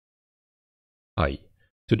Hi,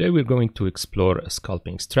 today we're going to explore a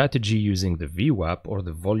scalping strategy using the VWAP or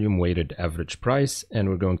the volume weighted average price, and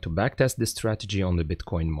we're going to backtest this strategy on the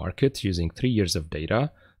Bitcoin market using 3 years of data.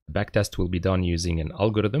 The backtest will be done using an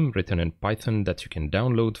algorithm written in Python that you can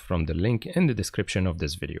download from the link in the description of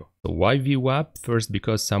this video. So why VWAP? First,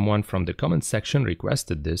 because someone from the comment section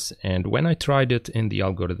requested this, and when I tried it in the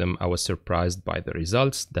algorithm, I was surprised by the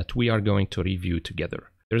results that we are going to review together.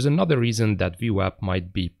 There's another reason that VWAP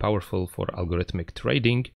might be powerful for algorithmic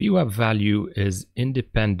trading. VWAP value is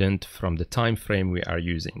independent from the time frame we are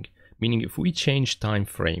using, meaning if we change time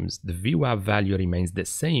frames, the VWAP value remains the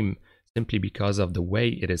same simply because of the way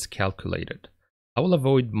it is calculated. I will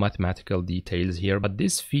avoid mathematical details here, but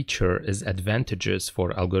this feature is advantageous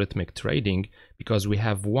for algorithmic trading because we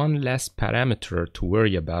have one less parameter to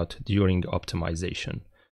worry about during optimization.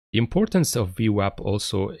 The importance of VWAP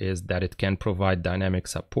also is that it can provide dynamic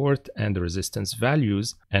support and resistance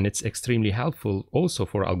values, and it's extremely helpful also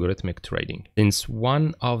for algorithmic trading. Since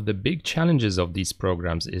one of the big challenges of these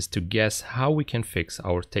programs is to guess how we can fix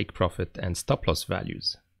our take profit and stop loss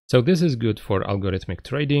values. So this is good for algorithmic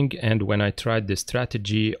trading, and when I tried this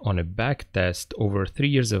strategy on a back test over 3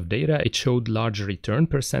 years of data, it showed large return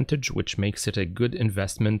percentage, which makes it a good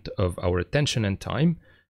investment of our attention and time.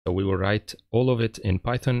 So we will write all of it in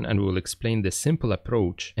Python and we will explain this simple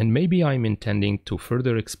approach, and maybe I'm intending to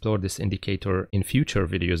further explore this indicator in future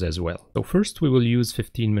videos as well. So first we will use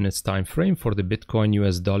 15 minutes time frame for the Bitcoin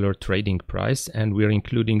USD trading price, and we're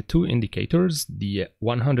including two indicators, the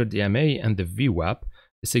 100 EMA and the VWAP.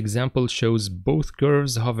 This example shows both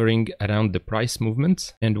curves hovering around the price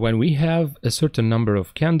movements, and when we have a certain number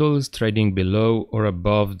of candles trading below or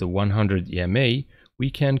above the 100 EMA, we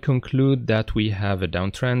can conclude that we have a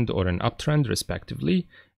downtrend or an uptrend respectively.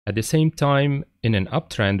 At the same time, in an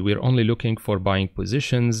uptrend, we're only looking for buying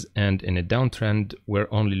positions, and in a downtrend, we're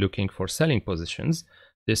only looking for selling positions.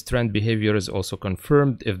 This trend behavior is also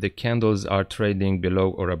confirmed if the candles are trading below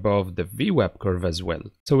or above the VWAP curve as well.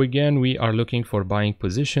 So again, we are looking for buying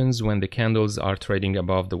positions when the candles are trading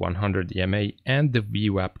above the 100 EMA and the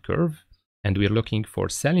VWAP curve. And we're looking for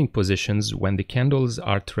selling positions when the candles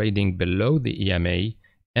are trading below the EMA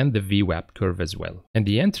and the VWAP curve as well. And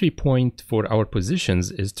the entry point for our positions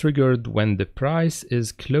is triggered when the price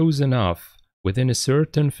is close enough within a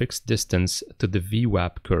certain fixed distance to the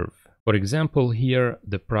VWAP curve. For example, here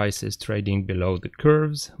the price is trading below the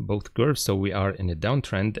curves, both curves, so we are in a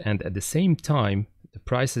downtrend, and at the same time the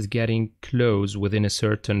price is getting close within a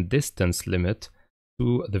certain distance limit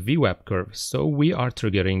to the VWAP curve, so we are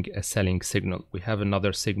triggering a selling signal. We have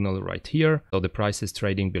another signal right here, so the price is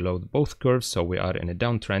trading below both curves, so we are in a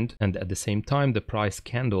downtrend, and at the same time the price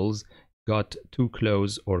candles got too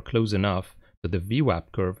close or close enough to the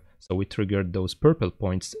VWAP curve, so we triggered those purple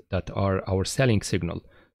points that are our selling signal.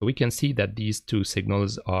 So we can see that these two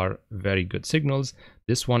signals are very good signals.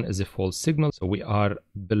 This one is a false signal, so we are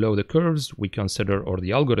below the curves. We consider, or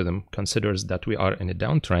the algorithm considers, that we are in a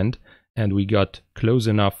downtrend, and we got close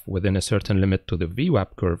enough within a certain limit to the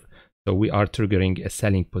VWAP curve, so we are triggering a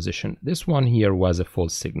selling position. This one here was a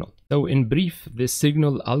false signal. So in brief, this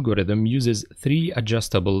signal algorithm uses 3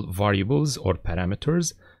 adjustable variables or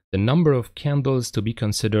parameters: the number of candles to be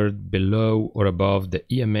considered below or above the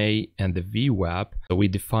EMA and the VWAP. So we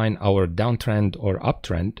define our downtrend or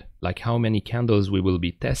uptrend, like how many candles we will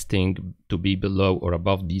be testing to be below or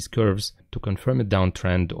above these curves to confirm a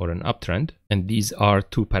downtrend or an uptrend. And these are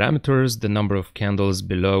 2 parameters: the number of candles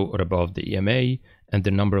below or above the EMA and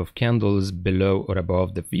the number of candles below or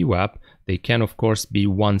above the VWAP. They can of course be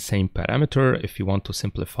one same parameter if you want to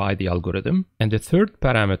simplify the algorithm. And the third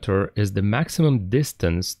parameter is the maximum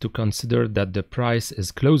distance to consider that the price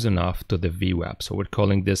is close enough to the VWAP. So we're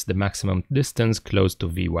calling this the maximum distance close to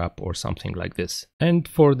VWAP or something like this. And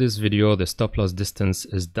for this video, the stop loss distance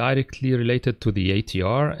is directly related to the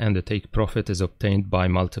ATR, and the take profit is obtained by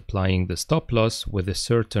multiplying the stop loss with a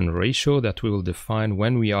certain ratio that we will define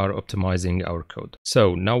when we are optimizing our code.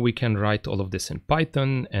 So now we can write all of this in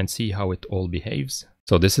Python and see how it all behaves.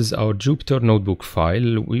 So this is our Jupyter notebook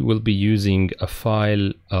file. We will be using a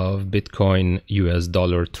file of Bitcoin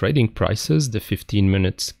USD trading prices, the 15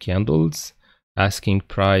 minutes candles, asking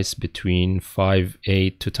price between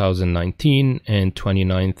 5/8/2019 and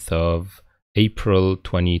 29th of April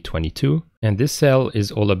 2022. And this cell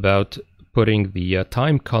is all about putting the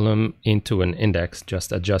time column into an index,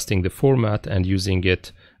 just adjusting the format and using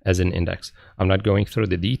it as an index. I'm not going through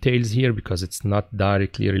the details here because it's not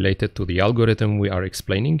directly related to the algorithm we are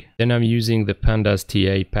explaining. Then I'm using the Pandas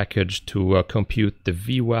TA package to compute the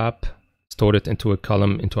VWAP, store it into a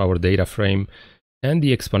column into our data frame, and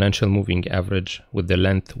the exponential moving average with the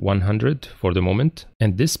length 100 for the moment.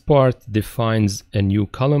 And this part defines a new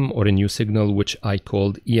column or a new signal, which I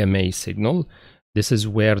called EMA signal. This is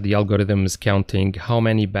where the algorithm is counting how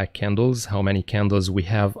many back candles, how many candles we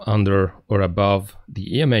have under or above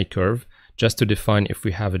the EMA curve, just to define if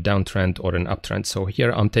we have a downtrend or an uptrend. So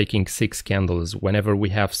here I'm taking 6 candles. Whenever we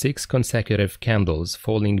have 6 consecutive candles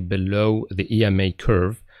falling below the EMA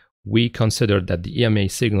curve, we consider that the EMA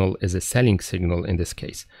signal is a selling signal in this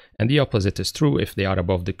case. And the opposite is true. If they are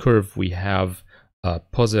above the curve, we have a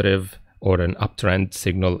positive or an uptrend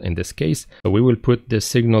signal in this case. So we will put this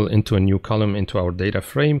signal into a new column into our data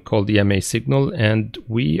frame called EMA signal, and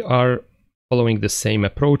we are following the same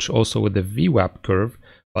approach also with the VWAP curve.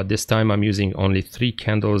 But this time I'm using only 3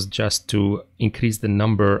 candles just to increase the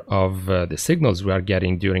number of the signals we are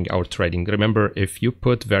getting during our trading. Remember, if you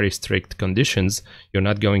put very strict conditions, you're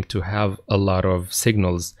not going to have a lot of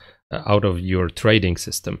signals out of your trading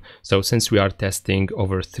system. So since we are testing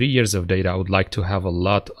over 3 years of data, I would like to have a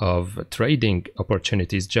lot of trading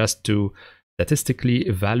opportunities just to statistically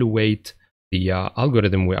evaluate the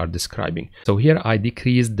algorithm we are describing. So here I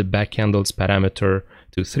decreased the back candles parameter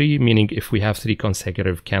to 3, meaning if we have 3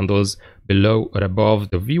 consecutive candles below or above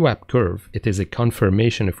the VWAP curve, it is a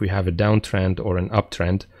confirmation if we have a downtrend or an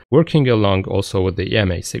uptrend, working along also with the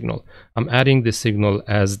EMA signal. I'm adding this signal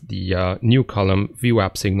as the new column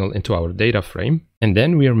VWAP signal into our data frame. And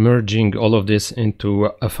then we are merging all of this into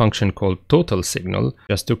a function called total signal,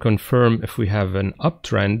 just to confirm if we have an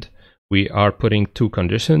uptrend. We are putting 2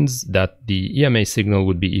 conditions, that the EMA signal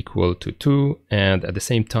would be equal to 2, and at the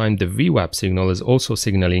same time the VWAP signal is also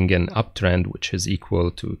signaling an uptrend which is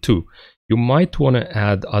equal to 2. You might want to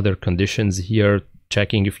add other conditions here,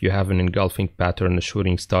 checking if you have an engulfing pattern, a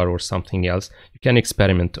shooting star or something else. You can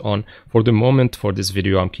experiment on. For the moment, for this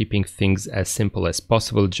video, I'm keeping things as simple as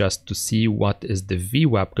possible just to see what is the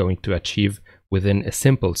VWAP going to achieve within a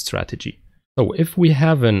simple strategy. So if we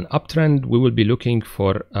have an uptrend, we will be looking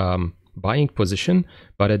for buying position,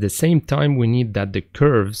 but at the same time we need that the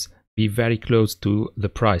curves be very close to the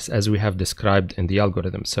price as we have described in the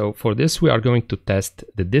algorithm. So for this we are going to test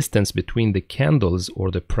the distance between the candles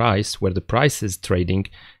or the price, where the price is trading,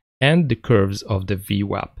 and the curves of the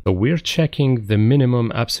VWAP. So we're checking the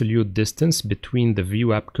minimum absolute distance between the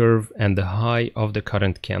VWAP curve and the high of the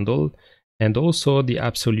current candle, and also the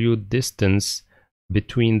absolute distance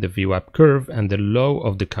between the VWAP curve and the low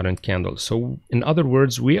of the current candle. So in other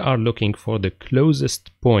words, we are looking for the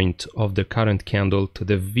closest point of the current candle to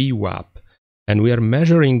the VWAP, and we are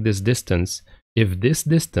measuring this distance if this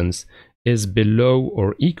distance is below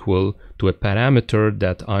or equal to a parameter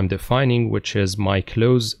that I'm defining, which is my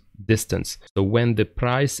close distance. So when the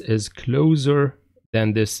price is closer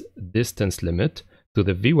than this distance limit to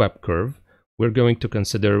the VWAP curve, we're going to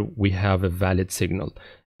consider we have a valid signal.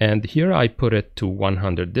 And here I put it to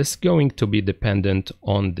 100. This is going to be dependent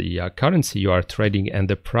on the currency you are trading and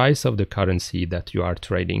the price of the currency that you are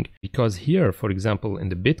trading. Because here, for example, in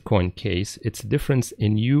the Bitcoin case, it's a difference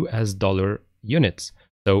in US dollar units.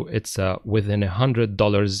 So it's within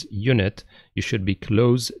 $100 unit, you should be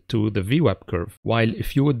close to the VWAP curve. While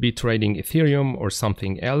if you would be trading Ethereum or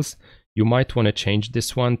something else, you might want to change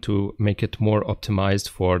this one to make it more optimized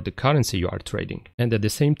for the currency you are trading. And at the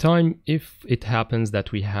same time, if it happens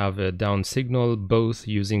that we have a down signal, both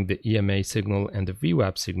using the EMA signal and the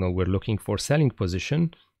VWAP signal, we're looking for selling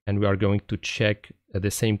position, and we are going to check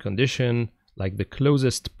the same condition, like the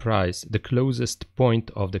closest price, the closest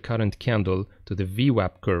point of the current candle to the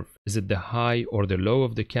VWAP curve. Is it the high or the low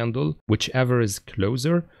of the candle? Whichever is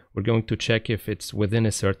closer, we're going to check if it's within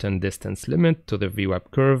a certain distance limit to the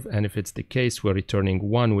VWAP curve, and if it's the case, we're returning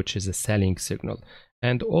 1, which is a selling signal.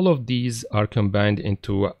 And all of these are combined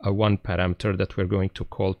into a one parameter that we're going to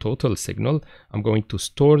call total signal. I'm going to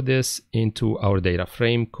store this into our data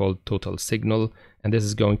frame called total signal, and this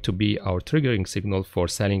is going to be our triggering signal for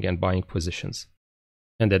selling and buying positions.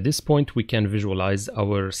 And at this point, we can visualize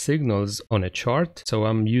our signals on a chart. So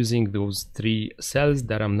I'm using those 3 cells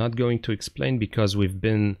that I'm not going to explain because we've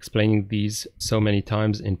been explaining these so many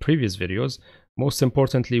times in previous videos. Most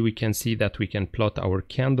importantly, we can see that we can plot our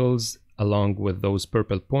candles along with those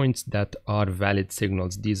purple points that are valid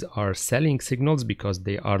signals. These are selling signals because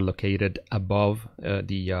they are located above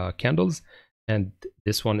the candles. And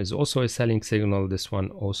this one is also a selling signal. This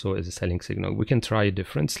one also is a selling signal. We can try a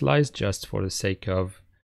different slice just for the sake of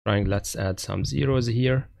trying. Let's add some zeros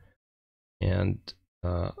here. And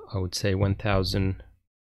I would say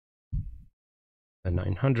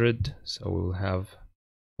 1,900. So we'll have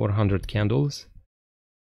 400 candles.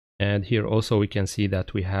 And here also we can see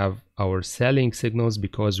that we have our selling signals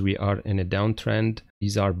because we are in a downtrend.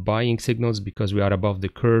 These are buying signals because we are above the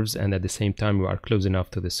curves, and at the same time we are close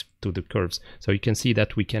enough to the curves. So you can see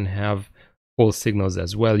that we can have false signals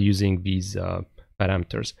as well using these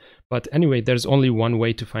parameters. But anyway, there's only one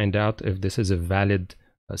way to find out if this is a valid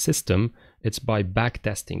system. It's by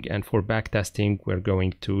backtesting. And for backtesting, we're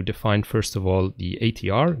going to define first of all the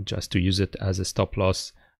ATR, just to use it as a stop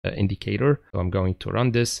loss indicator. So I'm going to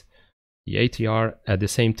run this. The ATR, at the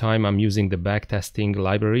same time I'm using the backtesting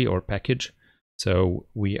library or package. So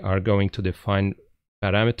we are going to define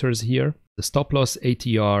parameters here. The stop loss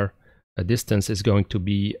ATR distance is going to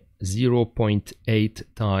be 0.8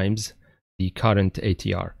 times the current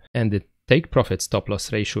ATR, and the take profit stop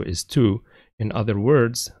loss ratio is 2. In other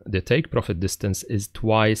words, the take profit distance is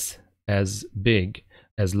twice as big,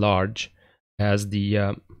 as large as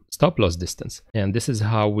the stop loss distance. And this is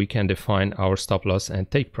how we can define our stop loss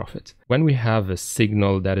and take profit. When we have a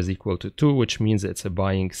signal that is equal to 2, which means it's a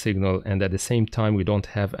buying signal, and at the same time we don't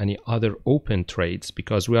have any other open trades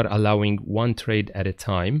because we are allowing one trade at a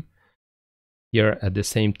time. Here at the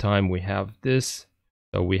same time we have this,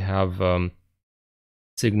 so we have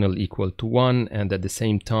signal equal to 1, and at the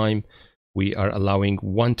same time we are allowing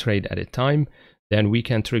one trade at a time. Then we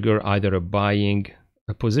can trigger either a buying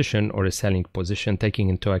position or a selling position, taking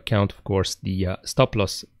into account of course the stop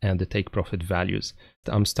loss and the take profit values.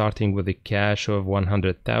 I'm starting with a cash of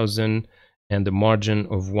 100,000 and the margin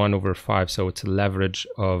of 1/5, so it's a leverage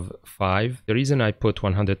of 5. The reason I put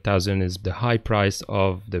 100,000 is the high price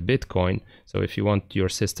of the Bitcoin. So if you want your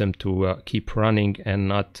system to keep running and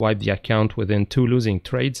not wipe the account within 2 losing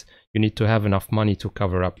trades, you need to have enough money to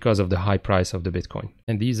cover up because of the high price of the Bitcoin.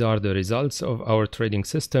 And these are the results of our trading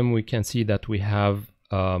system. We can see that we have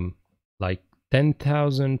like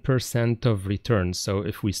 10,000% of returns. So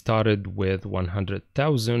if we started with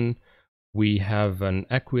 100,000, we have an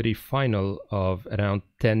equity final of around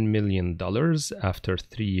 $10 million after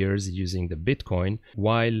 3 years using the Bitcoin,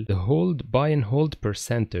 while the buy and hold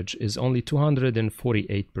percentage is only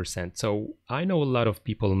 248%. So I know a lot of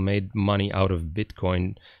people made money out of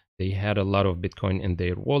Bitcoin. They had a lot of Bitcoin in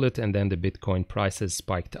their wallet, and then the Bitcoin prices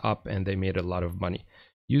spiked up and they made a lot of money.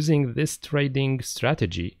 Using this trading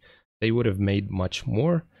strategy, they would have made much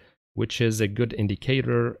more, which is a good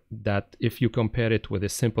indicator that if you compare it with a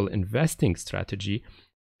simple investing strategy,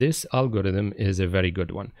 this algorithm is a very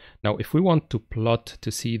good one. Now, if we want to plot to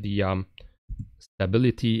see the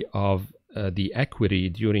stability of the equity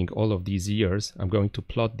during all of these years, I'm going to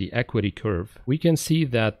plot the equity curve. We can see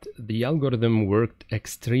that the algorithm worked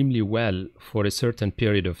extremely well for a certain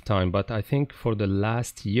period of time, but I think for the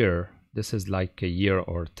last year, this is like a year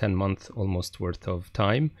or 10 months almost worth of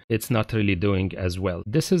time, it's not really doing as well.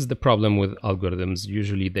 This is the problem with algorithms.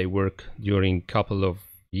 Usually they work during a couple of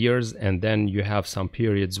years, and then you have some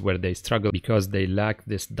periods where they struggle because they lack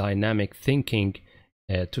this dynamic thinking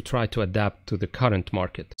to try to adapt to the current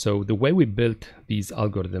market. So the way we built these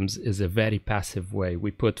algorithms is a very passive way.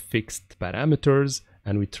 We put fixed parameters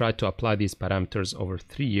and we try to apply these parameters over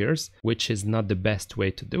 3 years, which is not the best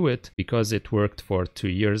way to do it because it worked for 2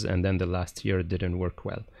 years and then the last year didn't work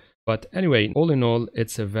well. But anyway, all in all,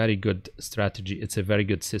 it's a very good strategy. It's a very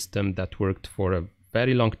good system that worked for a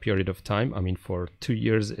very long period of time. I mean, for 2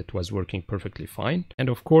 years, it was working perfectly fine. And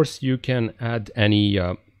of course, you can add any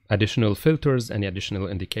additional filters, any additional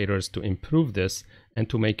indicators to improve this and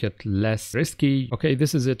to make it less risky. Okay,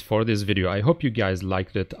 this is it for this video. I hope you guys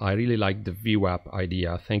liked it. I really liked the VWAP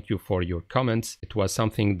idea. Thank you for your comments. It was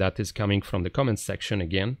something that is coming from the comments section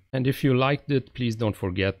again. And if you liked it, please don't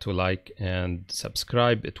forget to like and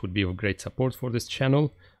subscribe. It would be of great support for this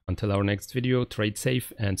channel. Until our next video, trade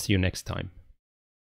safe and see you next time.